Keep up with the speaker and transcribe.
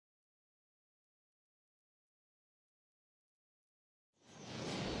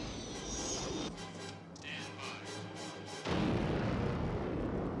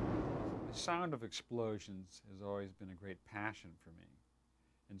sound of explosions has always been a great passion for me.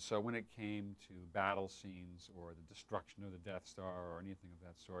 And so when it came to battle scenes or the destruction of the Death Star or anything of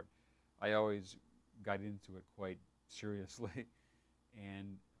that sort, I always got into it quite seriously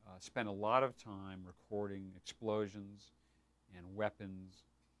and spent a lot of time recording explosions and weapons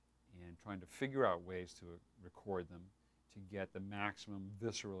and trying to figure out ways to record them to get the maximum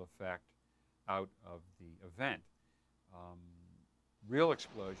visceral effect out of the event. Real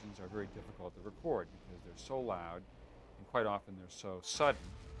explosions are very difficult to record because they're so loud, and quite often they're so sudden,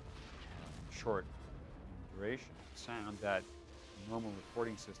 short in duration, sound, that a normal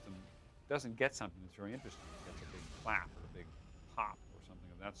recording system doesn't get something that's very interesting. It gets a big clap or a big pop or something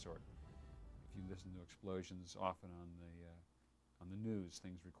of that sort. If you listen to explosions often on the news,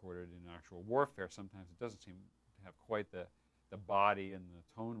 things recorded in actual warfare, sometimes it doesn't seem to have quite the body and the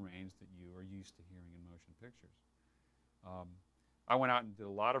tone range that you are used to hearing in motion pictures. I went out and did a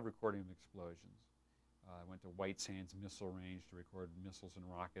lot of recording of explosions. I went to White Sands Missile Range to record missiles and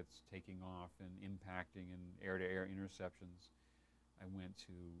rockets taking off and impacting and air-to-air interceptions. I went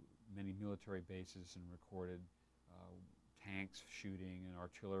to many military bases and recorded tanks shooting and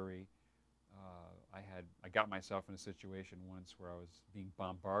artillery. I got myself in a situation once where I was being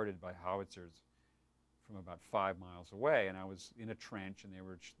bombarded by howitzers from about 5 miles away, and I was in a trench and they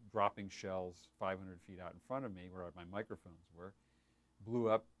were dropping shells 500 feet out in front of me where my microphones were. Blew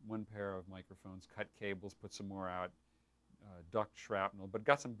up one pair of microphones, cut cables, put some more out, ducked shrapnel, but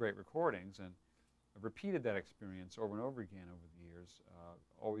got some great recordings, and I've repeated that experience over and over again over the years,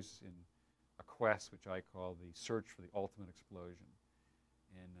 always in a quest which I call the search for the ultimate explosion.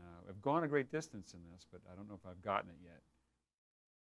 And I've gone a great distance in this, but I don't know if I've gotten it yet.